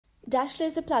Dashly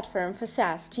is a platform for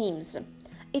SaaS teams.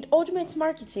 It automates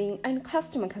marketing and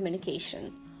customer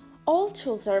communication. All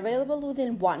tools are available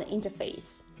within one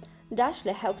interface.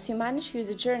 Dashly helps you manage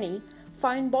user journey,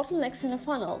 find bottlenecks in a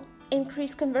funnel,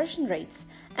 increase conversion rates,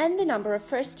 and the number of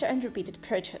first and repeated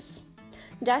purchase.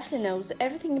 Dashly knows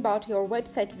everything about your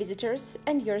website visitors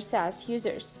and your SaaS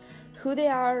users, who they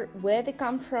are, where they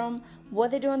come from,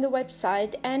 what they do on the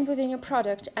website and within your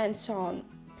product, and so on.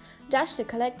 Dashly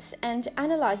collects and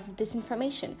analyzes this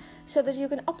information so that you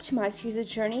can optimize user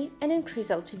journey and increase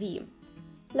LTV.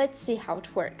 Let's see how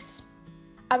it works.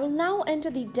 I will now enter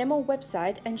the demo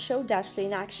website and show Dashly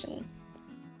in action.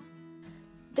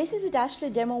 This is a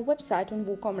Dashly demo website on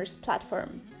WooCommerce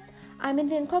platform. I'm in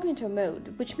the incognito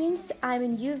mode, which means I'm a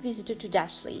new visitor to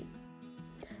Dashly.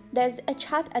 There's a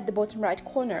chat at the bottom right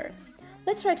corner.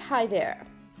 Let's write hi there.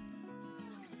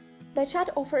 The chat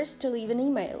offers to leave an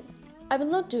email. I will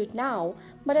not do it now,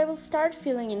 but I will start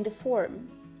filling in the form.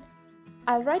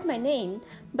 I'll write my name,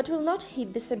 but will not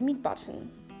hit the submit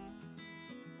button.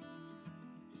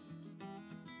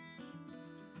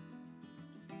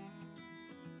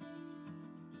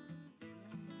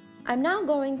 I'm now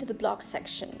going to the blog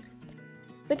section.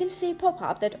 We can see a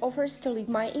pop-up that offers to leave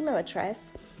my email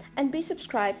address and be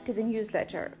subscribed to the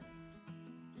newsletter.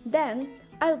 Then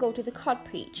I'll go to the cart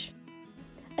page.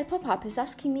 A pop-up is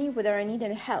asking me whether I need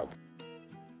any help.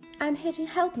 I'm hitting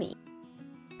help me,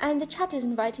 and the chat is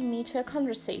inviting me to a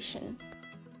conversation.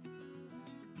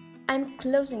 I'm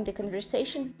closing the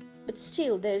conversation, but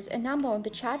still there's a number on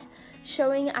the chat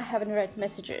showing I haven't read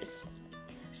messages.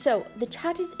 So the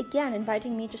chat is again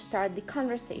inviting me to start the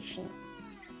conversation.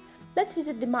 Let's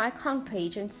visit the My Account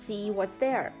page and see what's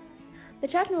there. The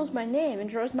chat knows my name and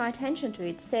draws my attention to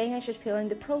it, saying I should fill in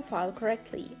the profile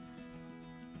correctly.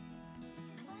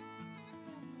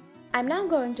 I'm now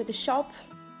going to the shop,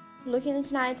 looking at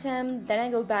an item, then I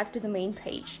go back to the main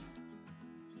page.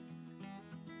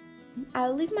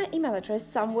 I'll leave my email address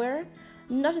somewhere,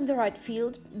 not in the right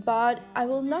field, but I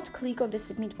will not click on the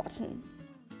submit button.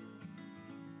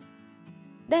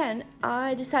 Then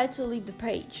I decide to leave the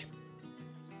page.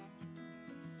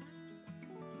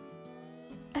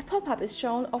 A pop-up is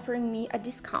shown offering me a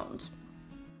discount.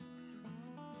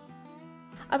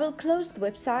 I will close the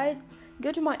website,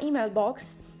 go to my email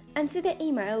box, and see the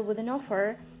email with an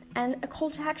offer and a call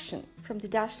to action from the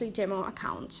Dashly demo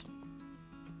account.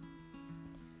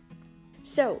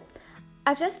 So,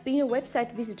 I've just been a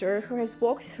website visitor who has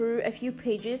walked through a few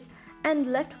pages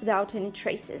and left without any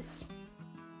traces.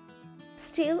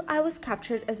 Still, I was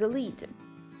captured as a lead.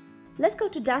 Let's go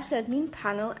to Dashly admin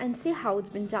panel and see how it's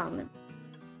been done.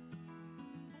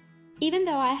 Even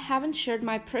though I haven't shared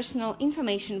my personal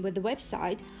information with the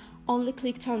website, only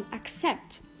clicked on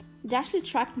accept, Dashly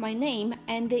tracked my name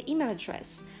and the email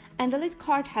address, and the lead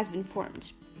card has been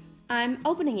formed. I'm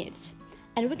opening it,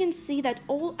 and we can see that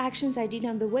all actions I did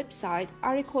on the website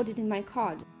are recorded in my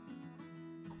card.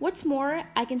 What's more,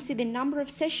 I can see the number of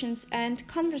sessions and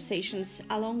conversations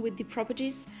along with the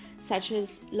properties such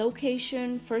as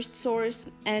location, first source,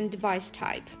 and device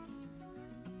type.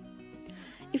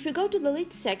 If we go to the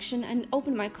leads section and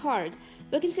open my card,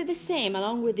 we can see the same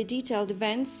along with the detailed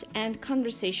events and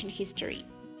conversation history.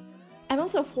 I'm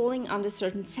also falling under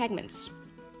certain segments.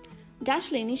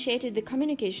 Dashly initiated the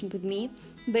communication with me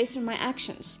based on my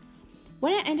actions.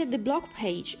 When I entered the blog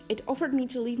page, it offered me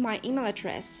to leave my email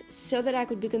address so that I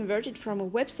could be converted from a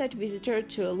website visitor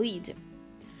to a lead.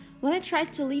 When I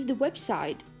tried to leave the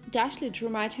website, Dashly drew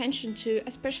my attention to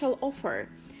a special offer.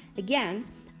 Again,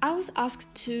 I was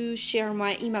asked to share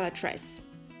my email address.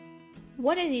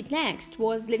 What I did next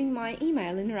was leaving my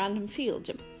email in a random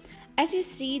field. As you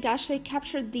see, Dashly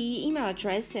captured the email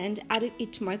address and added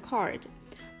it to my card.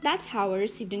 That's how I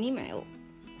received an email.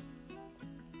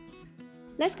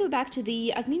 Let's go back to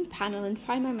the admin panel and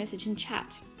find my message in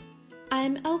chat.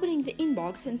 I'm opening the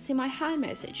inbox and see my hi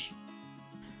message.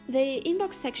 The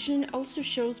inbox section also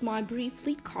shows my brief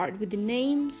lead card with the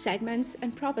name, segments,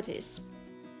 and properties.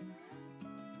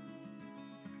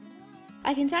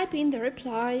 I can type in the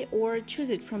reply or choose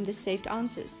it from the saved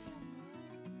answers.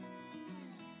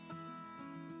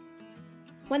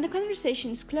 When the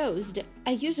conversation is closed,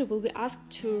 a user will be asked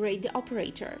to rate the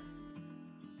operator.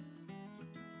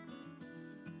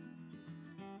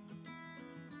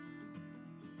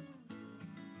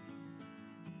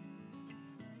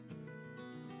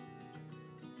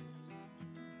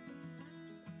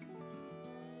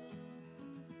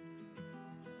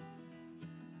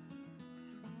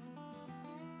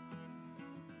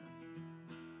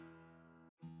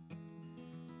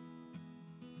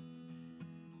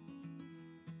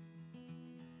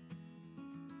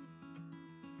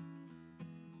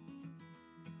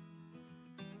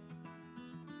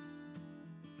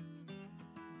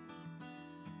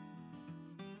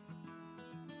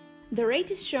 The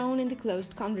rate is shown in the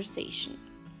closed conversation.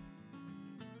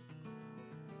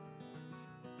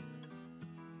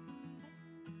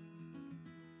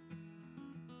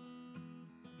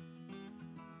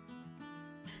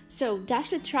 So,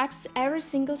 Dashly tracks every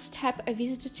single step a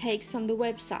visitor takes on the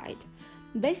website.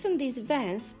 Based on these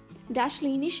events,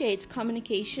 Dashly initiates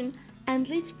communication and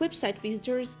leads website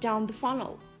visitors down the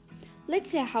funnel.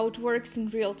 Let's see how it works in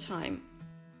real time.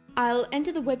 I'll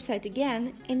enter the website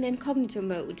again in the incognito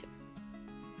mode.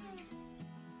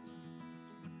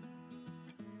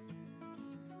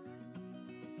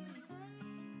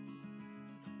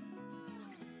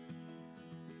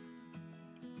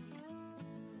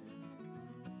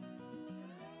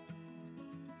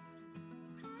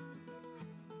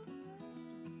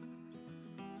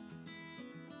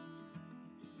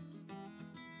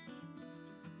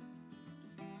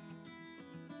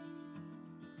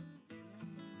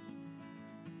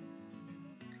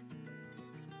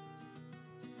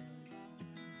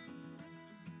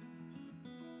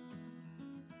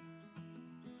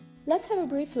 Let's have a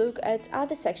brief look at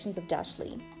other sections of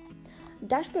Dashly.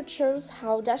 Dashboard shows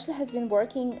how Dashly has been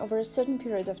working over a certain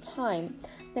period of time,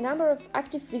 the number of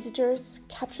active visitors,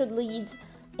 captured leads,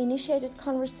 initiated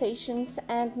conversations,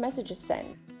 and messages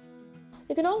sent.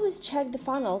 You can always check the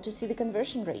funnel to see the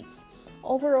conversion rates,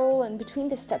 overall and between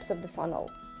the steps of the funnel.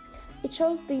 It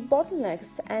shows the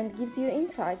bottlenecks and gives you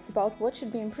insights about what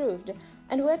should be improved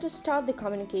and where to start the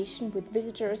communication with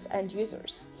visitors and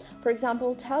users. For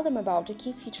example, tell them about a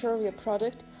key feature of your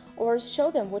product or show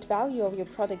them what value of your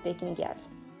product they can get.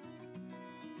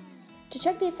 To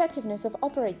check the effectiveness of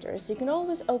operators, you can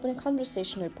always open a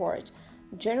conversation report,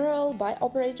 general, by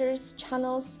operators,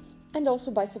 channels, and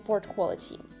also by support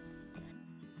quality.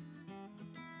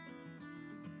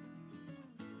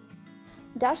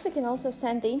 Dashly can also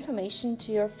send the information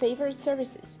to your favorite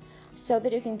services so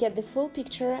that you can get the full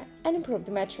picture and improve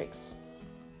the metrics.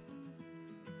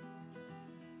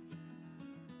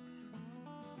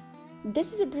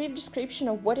 This is a brief description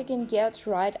of what you can get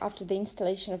right after the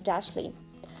installation of Dashly.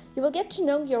 You will get to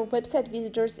know your website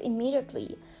visitors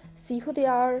immediately, see who they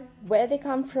are, where they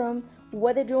come from,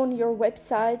 what they do on your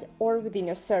website or within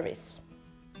your service.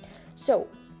 So,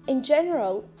 in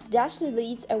general, Dashly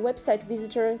leads a website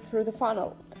visitor through the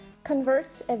funnel,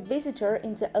 converts a visitor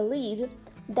into a lead,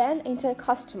 then into a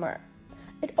customer.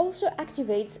 It also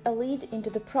activates a lead into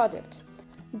the product,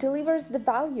 delivers the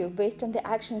value based on the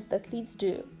actions that leads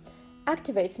do,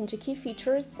 activates into key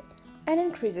features, and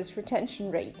increases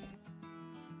retention rate.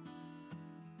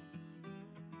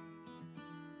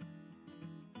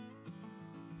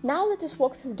 Now let us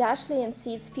walk through Dashly and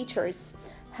see its features,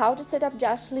 how to set up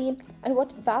Dashly, and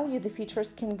what value the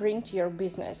features can bring to your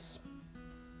business.